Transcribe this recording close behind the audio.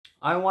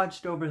I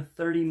watched over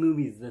 30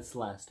 movies this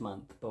last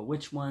month, but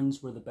which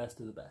ones were the best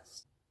of the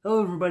best?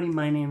 Hello everybody,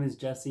 my name is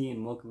Jesse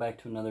and welcome back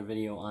to another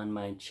video on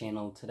my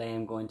channel. Today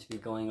I'm going to be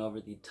going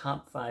over the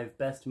top 5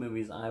 best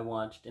movies I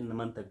watched in the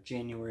month of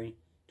January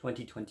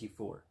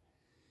 2024.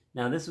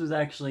 Now this was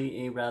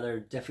actually a rather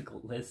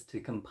difficult list to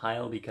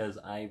compile because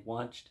I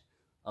watched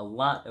a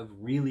lot of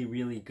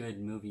really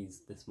good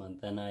movies this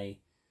month, and I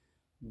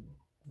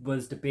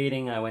was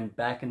debating, I went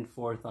back and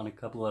forth on a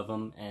couple of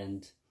them,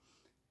 and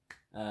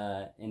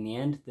in the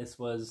end, these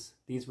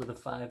were the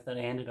 5 that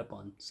I ended up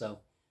on. So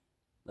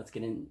let's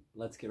get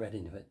right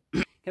into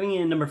it. Coming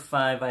in at number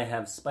 5, I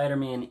have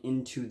Spider-Man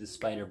Into the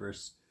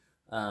Spider-Verse.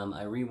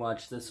 I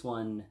rewatched this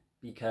one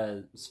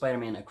because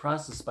Spider-Man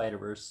Across the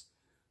Spider-Verse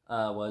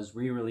was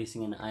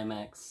re-releasing in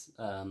IMAX,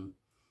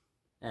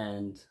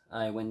 and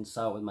I went and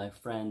saw it with my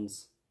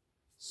friends.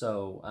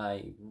 So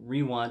I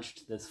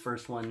rewatched this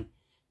first one,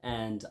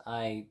 and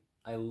I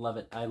love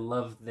it. I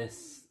love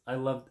this.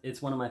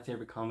 It's one of my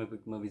favorite comic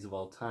book movies of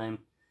all time.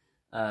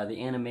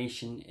 The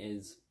animation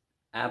is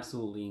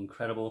absolutely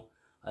incredible.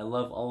 I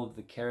love all of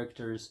the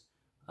characters.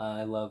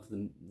 I love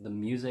the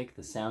music,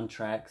 the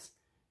soundtracks,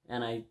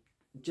 and I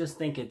just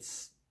think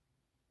it's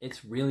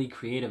really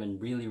creative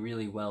and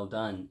really well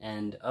done.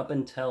 And up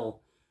until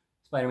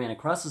Spider-Man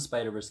Across the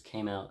Spider-Verse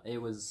came out,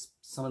 it was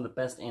some of the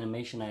best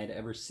animation I had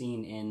ever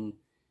seen in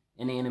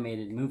an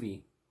animated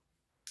movie.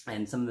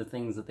 And some of the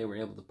things that they were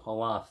able to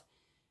pull off,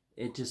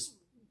 it just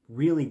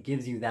really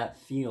gives you that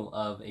feel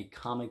of a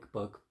comic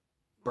book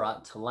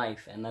brought to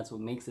life, and that's what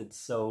makes it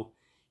so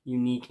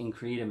unique and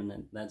creative,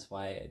 and that's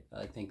why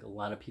I think a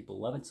lot of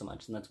people love it so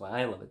much, and that's why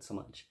I love it so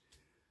much.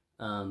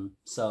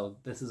 So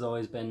this has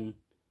always been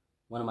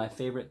one of my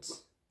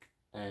favorites.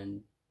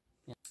 And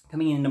yeah.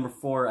 Coming in at number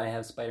 4, I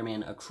have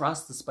Spider-Man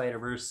Across the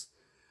Spider-Verse.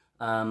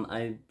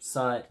 I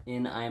saw it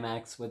in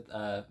IMAX with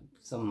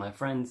some of my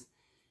friends,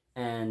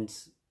 and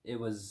it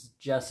was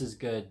just as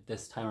good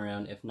this time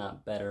around, if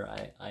not better.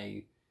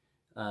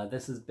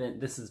 This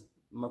is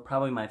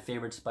probably my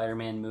favorite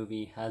Spider-Man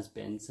movie, has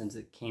been since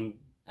it came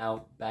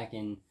out back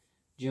in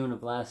June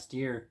of last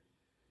year.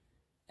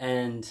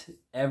 And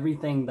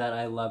everything that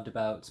I loved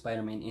about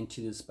Spider-Man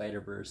Into the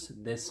Spider-Verse,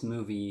 this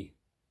movie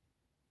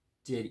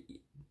did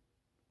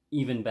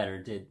even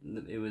better.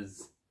 It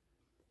was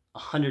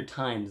 100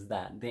 times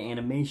that. The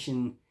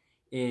animation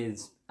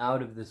is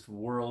out of this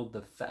world.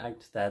 The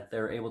fact that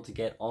they're able to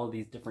get all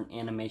these different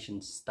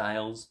animation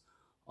styles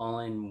all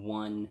in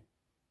one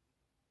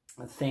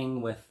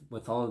thing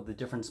with all of the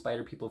different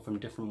spider people from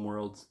different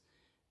worlds,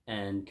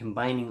 and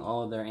combining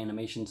all of their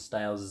animation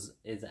styles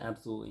is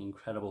absolutely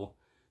incredible.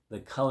 The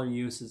color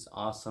use is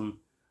awesome.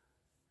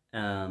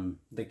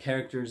 The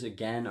characters,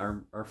 again,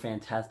 are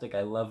fantastic.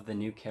 I love the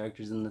new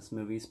characters in this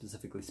movie,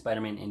 specifically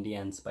Spider-Man India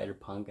and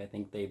Spider-Punk. I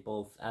think they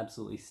both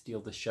absolutely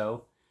steal the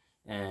show,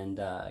 and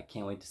I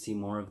can't wait to see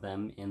more of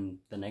them in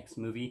the next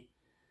movie.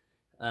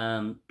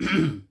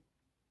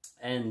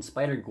 And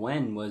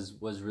Spider-Gwen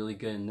was really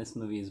good in this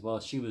movie as well.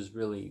 She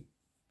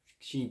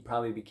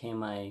probably became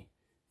my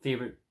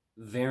favorite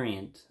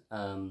variant.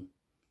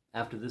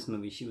 After this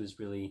movie, she was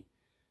really,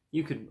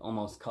 you could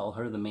almost call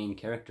her the main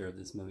character of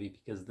this movie,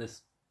 because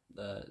this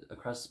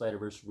Across the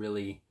Spider-Verse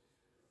really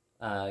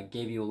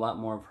gave you a lot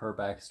more of her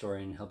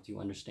backstory and helped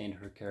you understand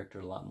her character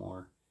a lot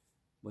more,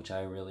 which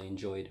I really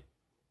enjoyed.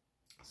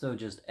 So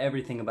just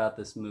everything about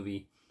this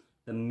movie,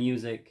 the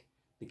music,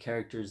 the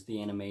characters,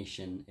 the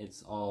animation,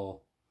 it's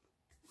all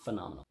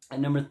phenomenal. At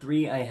number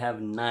 3, I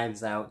have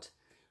Knives Out.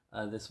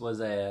 This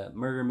was a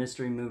murder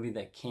mystery movie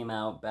that came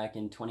out back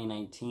in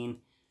 2019,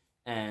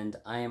 and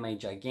I am a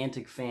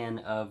gigantic fan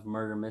of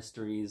murder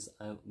mysteries,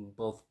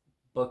 both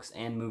books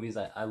and movies.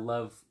 I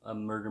love a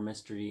murder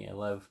mystery. I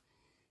love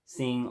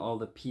seeing all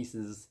the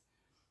pieces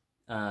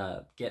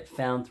get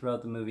found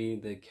throughout the movie.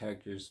 The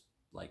characters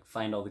like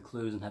find all the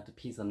clues and have to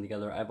piece them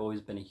together. I've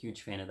always been a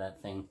huge fan of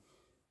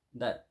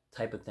that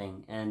type of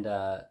thing, and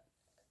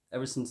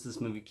ever since this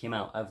movie came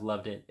out, I've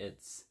loved it.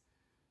 It's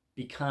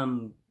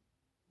become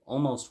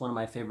almost one of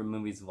my favorite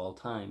movies of all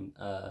time.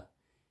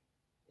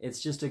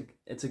 It's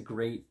a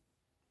great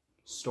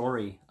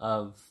story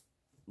of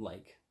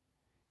like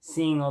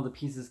seeing all the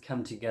pieces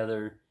come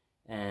together,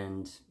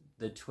 and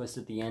the twist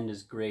at the end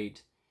is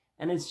great.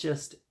 And it's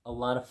just a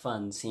lot of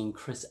fun seeing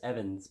Chris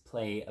Evans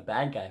play a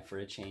bad guy for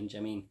a change. I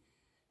mean,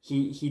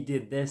 he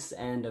did this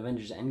and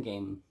Avengers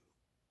Endgame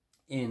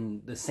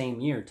in the same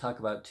year. Talk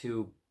about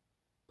two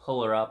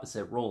polar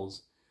opposite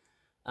roles.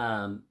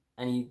 And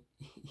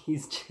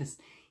he's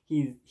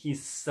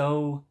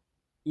so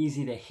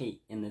easy to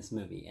hate in this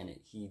movie, and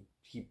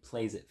he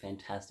plays it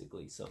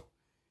fantastically. So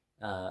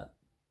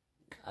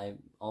I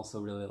also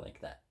really like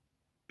that.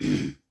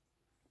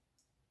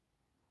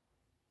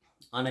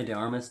 Ana de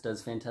Armas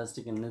does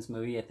fantastic in this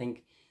movie. I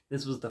think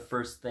this was the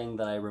first thing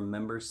that I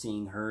remember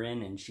seeing her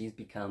in, and she's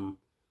become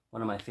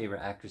one of my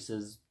favorite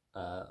actresses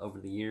over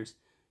the years.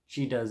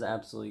 She does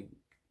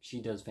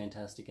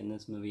fantastic in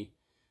this movie.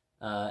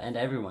 And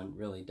everyone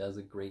really does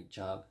a great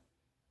job.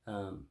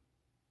 So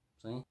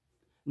yeah.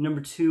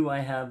 Number 2, I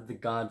have The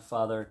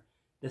Godfather.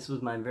 This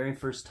was my very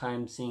first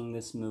time seeing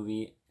this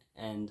movie,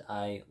 and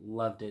I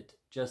loved it.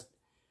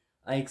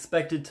 I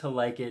expected to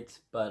like it,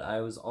 but I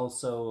was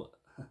also,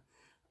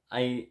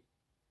 I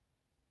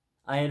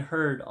had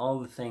heard all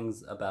the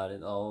things about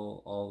it,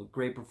 all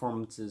great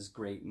performances,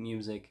 great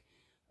music,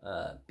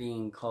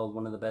 being called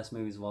one of the best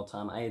movies of all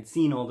time. I had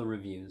seen all the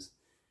reviews,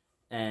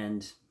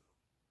 and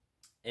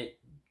it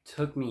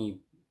took me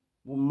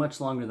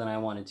much longer than I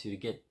wanted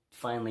to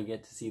finally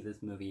get to see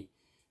this movie,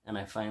 and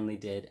I finally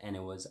did, and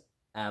it was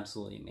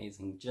absolutely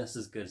amazing, just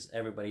as good as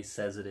everybody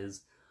says it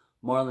is.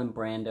 Marlon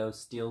Brando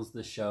steals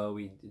the show.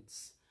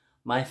 It's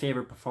my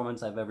favorite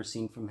performance I've ever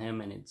seen from him,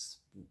 and it's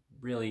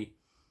really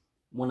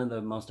one of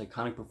the most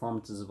iconic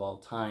performances of all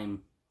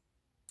time,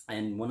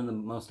 and one of the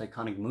most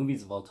iconic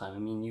movies of all time. I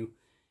mean,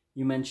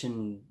 you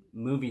mentioned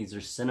movies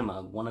or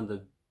cinema, one of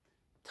the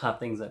top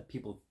things that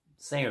people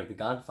say are The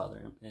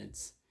Godfather.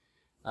 It's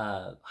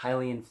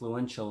highly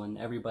influential, and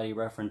everybody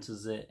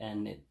references it,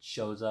 and it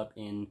shows up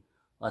in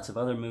lots of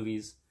other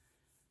movies.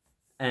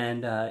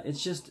 And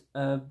it's just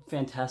a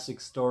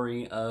fantastic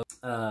story of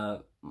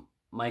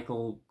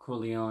Michael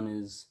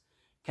Corleone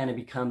kind of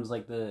becomes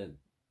like the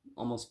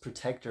almost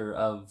protector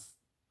of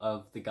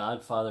the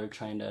Godfather,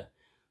 trying to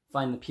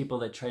find the people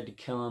that tried to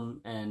kill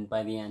him, and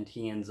by the end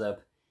he ends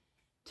up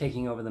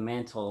taking over the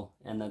mantle,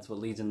 and that's what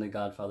leads into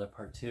Godfather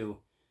Part 2.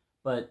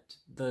 But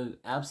the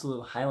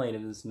absolute highlight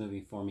of this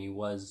movie for me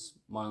was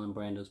Marlon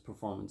Brando's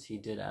performance. He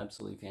did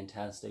absolutely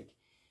fantastic,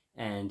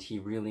 and he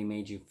really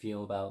made you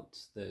feel about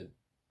the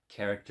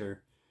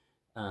character,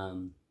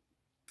 and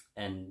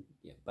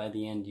yeah, by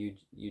the end you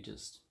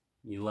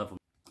love him.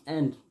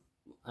 And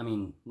I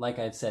mean, like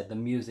I've said, the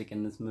music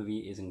in this movie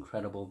is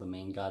incredible. The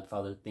main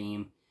Godfather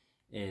theme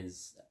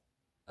is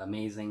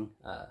amazing.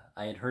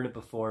 I had heard it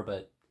before,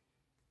 but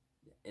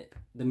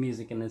the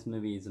music in this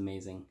movie is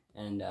amazing,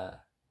 and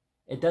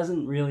it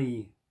doesn't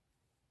really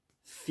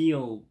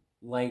feel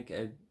like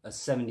a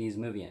 70s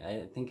movie.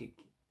 I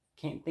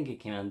can't think it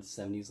came out in the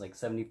 70s, like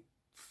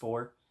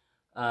 74.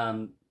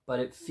 But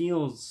it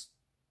feels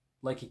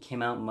like it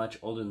came out much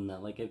older than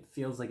that. Like, it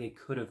feels like it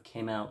could have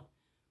came out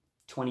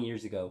 20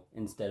 years ago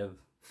instead of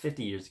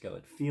 50 years ago.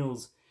 It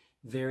feels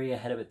very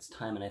ahead of its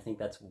time, and I think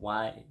that's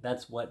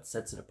what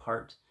sets it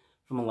apart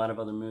from a lot of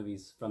other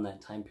movies from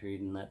that time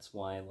period, and that's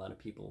why a lot of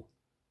people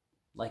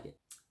like it.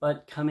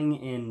 But coming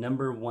in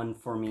number 1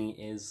 for me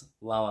is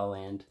La La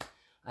Land.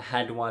 I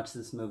had to watch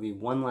this movie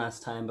one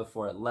last time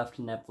before it left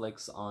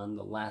Netflix on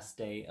the last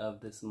day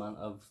of this month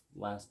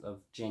of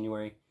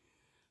January.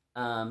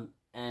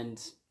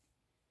 And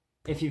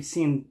if you've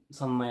seen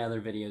some of my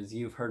other videos,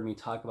 you've heard me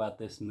talk about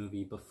this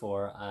movie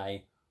before.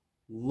 I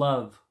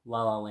love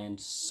La La Land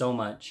so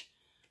much.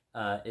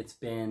 It's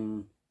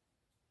been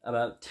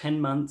about 10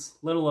 months,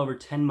 little over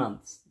 10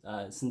 months,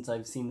 since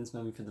I've seen this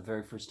movie for the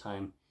very first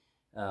time.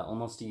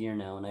 Almost a year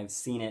now, and I've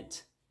seen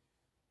it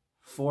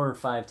 4 or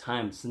 5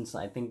 times since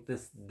I think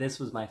this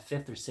was my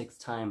 5th or 6th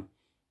time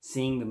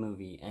seeing the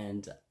movie,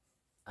 and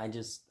I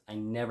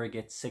never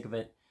get sick of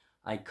it.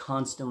 I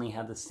constantly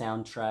have the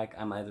soundtrack.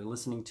 I'm either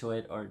listening to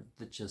it or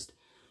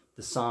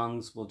the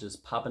songs will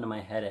just pop into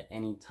my head at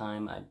any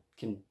time. I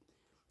can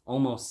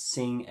almost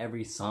sing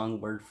every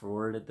song word for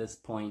word at this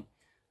point.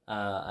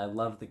 I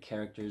love the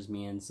characters.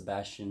 Mia and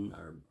Sebastian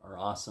are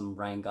awesome.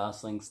 Ryan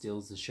Gosling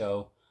steals the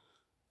show.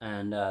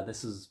 And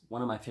this is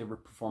one of my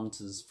favorite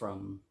performances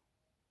from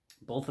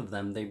both of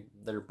them.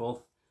 They're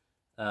both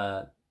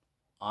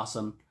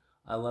awesome.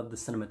 I love the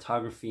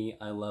cinematography.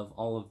 I love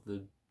all of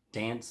the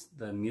dance,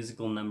 the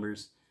musical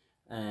numbers,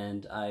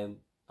 and I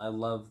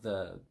love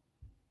the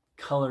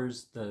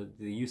colors, the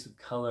use of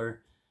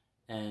color,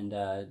 and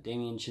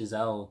Damien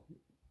Chazelle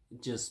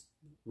just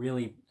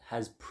really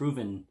has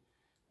proven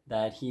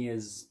that he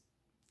is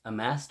a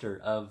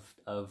master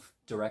of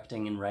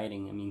directing and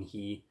writing. I mean,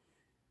 he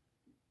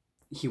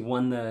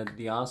won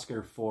the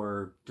Oscar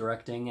for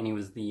directing, and he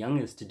was the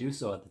youngest to do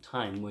so at the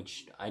time,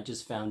 which I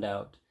just found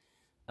out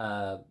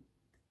a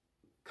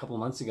couple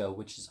months ago,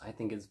 which I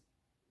think is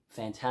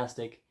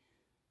fantastic.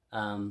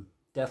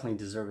 Definitely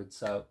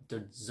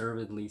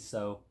deservedly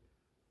so.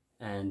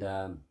 And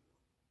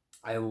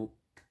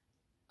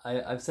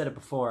I've said it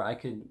before, I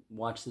could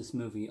watch this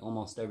movie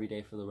almost every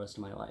day for the rest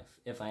of my life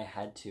if I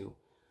had to.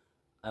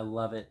 I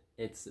love it.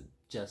 It's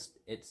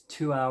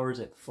 2 hours,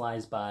 it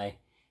flies by,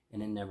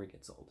 and it never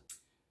gets old.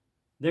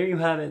 There you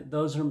have it.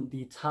 Those are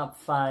the top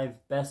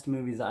 5 best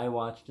movies I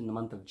watched in the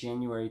month of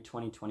January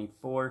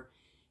 2024.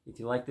 If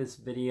you like this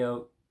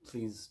video,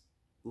 please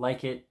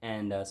like it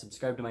and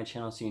subscribe to my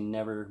channel so you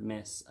never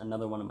miss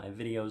another one of my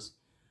videos.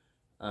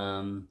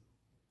 And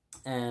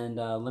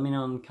let me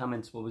know in the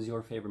comments what was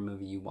your favorite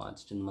movie you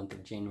watched in the month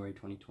of January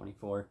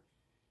 2024.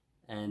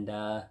 And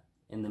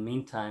in the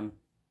meantime,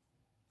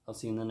 I'll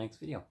see you in the next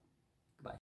video.